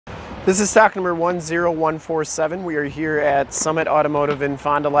This is stock number 10147. We are here at Summit Automotive in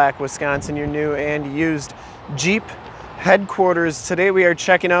Fond du Lac, Wisconsin, your new and used Jeep headquarters. Today we are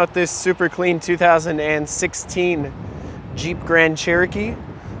checking out this super clean 2016 Jeep Grand Cherokee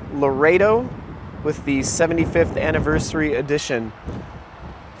Laredo with the 75th anniversary edition.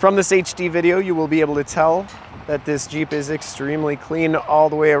 From this HD video, you will be able to tell that this Jeep is extremely clean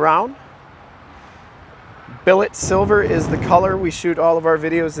all the way around. Billet Silver is the color. We shoot all of our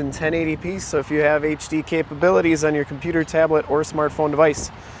videos in 1080p, so if you have HD capabilities on your computer, tablet, or smartphone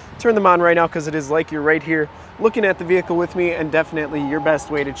device, turn them on right now because it is like you're right here looking at the vehicle with me, and definitely your best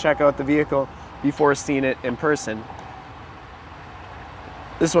way to check out the vehicle before seeing it in person.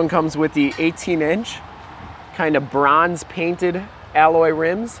 This one comes with the 18-inch kind of bronze painted alloy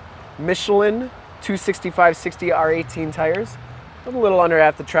rims, Michelin 265/60 R18 tires, with a little under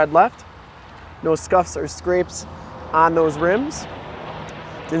half the tread left. No scuffs or scrapes on those rims.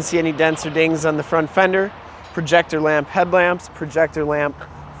 Didn't see any dents or dings on the front fender. Projector lamp headlamps, projector lamp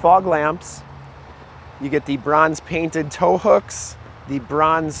fog lamps. You get the bronze painted tow hooks, the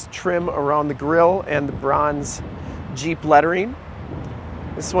bronze trim around the grille, and the bronze Jeep lettering.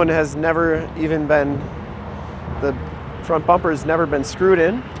 This one has never even been, the front bumper has never been screwed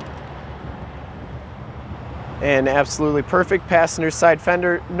in. And absolutely perfect passenger side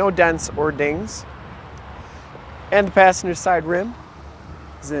fender, no dents or dings. And the passenger side rim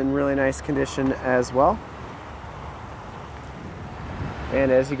is in really nice condition as well.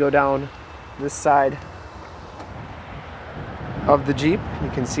 And as you go down this side of the Jeep, you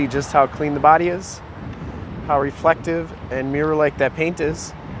can see just how clean the body is, how reflective and mirror-like that paint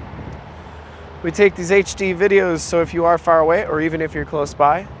is. We take these HD videos, so if you are far away or even if you're close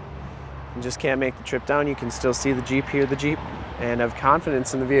by and just can't make the trip down, you can still see the Jeep, hear the Jeep, and have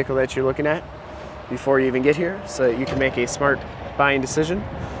confidence in the vehicle that you're looking at before you even get here, so that you can make a smart buying decision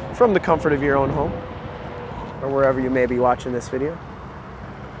from the comfort of your own home or wherever you may be watching this video.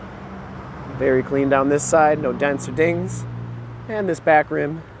 Very clean down this side, no dents or dings, and this back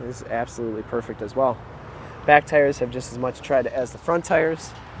rim is absolutely perfect as well. Back tires have just as much tread as the front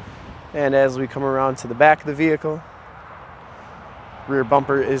tires, and as we come around to the back of the vehicle, rear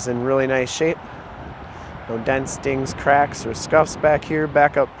bumper is in really nice shape. No dents, dings, cracks, or scuffs back here.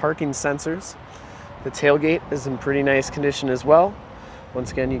 Backup parking sensors. The tailgate is in pretty nice condition as well.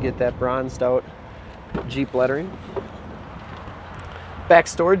 Once again, you get that bronzed out Jeep lettering. Back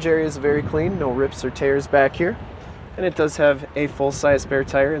storage area is very clean. No rips or tears back here. And it does have a full-size spare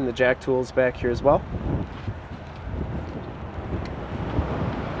tire and the jack tools back here as well.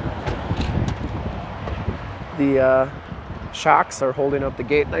 The shocks are holding up the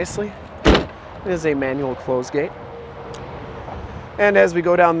gate nicely. It is a manual close gate. And as we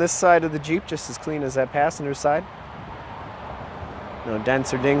go down this side of the Jeep, just as clean as that passenger side. No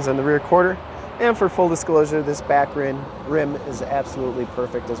dents or dings on the rear quarter. And for full disclosure, this back rim is absolutely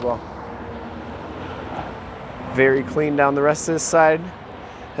perfect as well. Very clean down the rest of this side.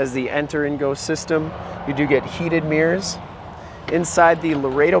 Has the enter and go system. You do get heated mirrors. Inside, the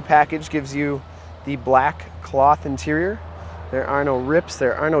Laredo package gives you the black cloth interior. There are no rips,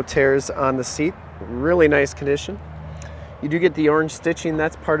 there are no tears on the seat. Really nice condition. You do get the orange stitching,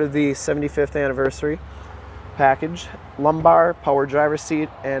 that's part of the 75th anniversary package. Lumbar, power driver seat,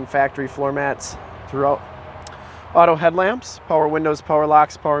 and factory floor mats throughout. Auto headlamps, power windows, power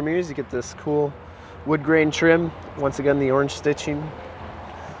locks, power mirrors. You get this cool wood grain trim. Once again, the orange stitching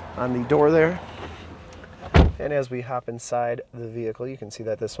on the door there. And as we hop inside the vehicle, you can see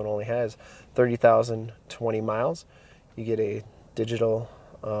that this one only has 30,020 miles. You get a digital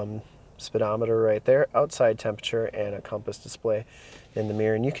speedometer right there, outside temperature, and a compass display in the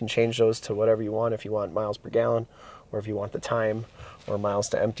mirror. And you can change those to whatever you want. If you want miles per gallon, or if you want the time, or miles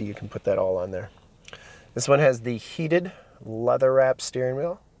to empty, you can put that all on there. This one has the heated leather-wrapped steering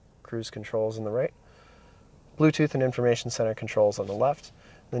wheel, cruise controls on the right, Bluetooth and information center controls on the left.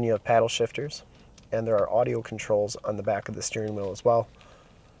 Then you have paddle shifters, and there are audio controls on the back of the steering wheel as well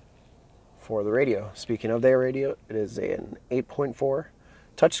for the radio. Speaking of their radio, it is an 8.4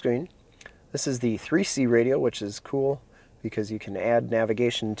 touchscreen. This is the 3C radio, which is cool because you can add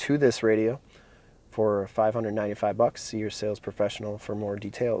navigation to this radio for $595. See your sales professional for more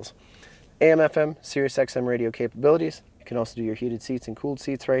details. AM, FM, Sirius XM radio capabilities. You can also do your heated seats and cooled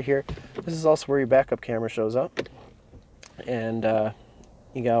seats right here. This is also where your backup camera shows up. And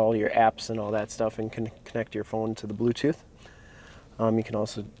you got all your apps and all that stuff, and can connect your phone to the Bluetooth. You can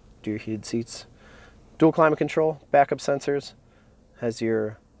also do your heated seats. Dual climate control, backup sensors, has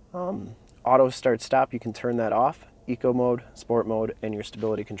your auto start stop. You can turn that off, eco mode, sport mode, and your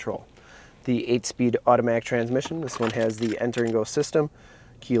stability control. The 8-speed automatic transmission. This one has the enter and go system.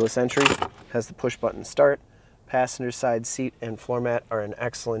 Keyless entry, has the push button start. Passenger side seat and floor mat are in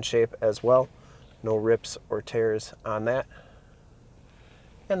excellent shape as well. No rips or tears on that.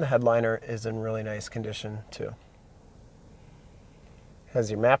 And the headliner is in really nice condition too.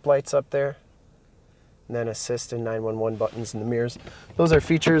 Has your map lights up there, and then assist and 911 buttons in the mirrors. Those are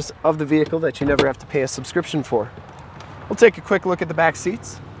features of the vehicle that you never have to pay a subscription for. We'll take a quick look at the back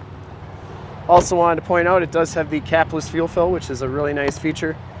seats. Also wanted to point out it does have the capless fuel fill, which is a really nice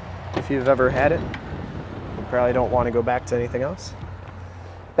feature. If you've ever had it, you probably don't want to go back to anything else.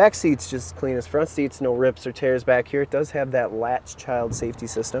 Back seats just clean as front seats, no rips or tears back here. It does have that Latch child safety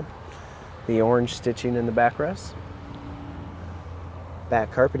system. The orange stitching in the backrest.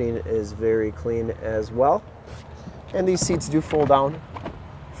 Back carpeting is very clean as well. And these seats do fold down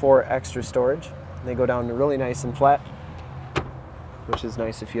for extra storage. They go down really nice and flat, which is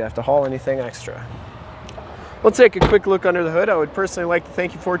nice if you have to haul anything extra. We'll take a quick look under the hood. I would personally like to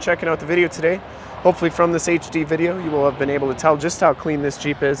thank you for checking out the video today. Hopefully from this HD video, you will have been able to tell just how clean this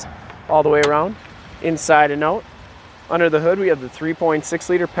Jeep is all the way around, inside and out. Under the hood, we have the 3.6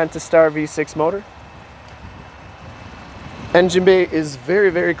 liter Pentastar V6 motor. Engine bay is very,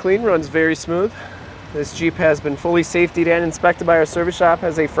 very clean, runs very smooth. This Jeep has been fully safetied and inspected by our service shop,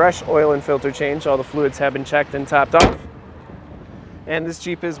 has a fresh oil and filter change. All the fluids have been checked and topped off. And this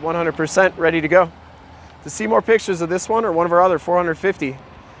Jeep is 100% ready to go. To see more pictures of this one or one of our other 450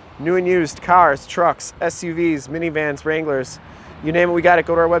 new and used cars, trucks, SUVs, minivans, Wranglers, you name it, we got it.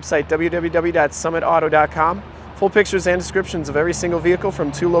 Go to our website, www.summitauto.com. Full pictures and descriptions of every single vehicle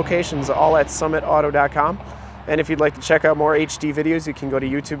from 2 locations, all at summitauto.com. And if you'd like to check out more HD videos, you can go to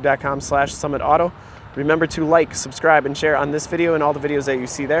youtube.com/summitauto. Remember to like, subscribe, and share on this video and all the videos that you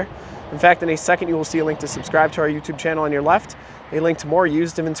see there. In fact, in a second, you will see a link to subscribe to our YouTube channel on your left, a link to more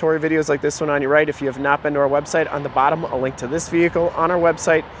used inventory videos like this one on your right. If you have not been to our website, on the bottom, a link to this vehicle on our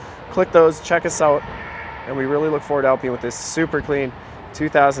website. Click those, check us out, and we really look forward to helping you with this super clean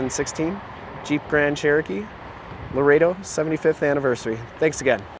 2016 Jeep Grand Cherokee Laredo 75th anniversary. Thanks again.